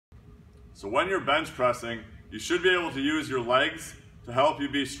So when you're bench pressing, you should be able to use your legs to help you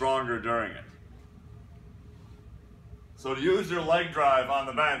be stronger during it. So to use your leg drive on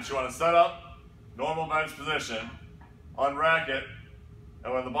the bench, you want to set up normal bench position, unrack it,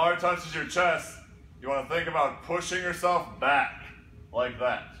 and when the bar touches your chest, you want to think about pushing yourself back like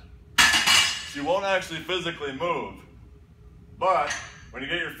that. So you won't actually physically move, but when you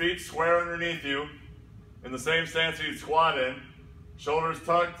get your feet square underneath you, in the same stance you squat in, shoulders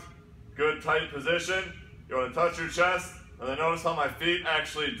tucked, good tight position, you want to touch your chest, and then notice how my feet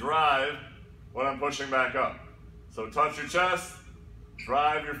actually drive when I'm pushing back up. So touch your chest,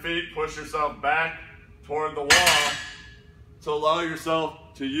 drive your feet, push yourself back toward the wall to allow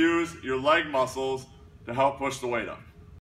yourself to use your leg muscles to help push the weight up.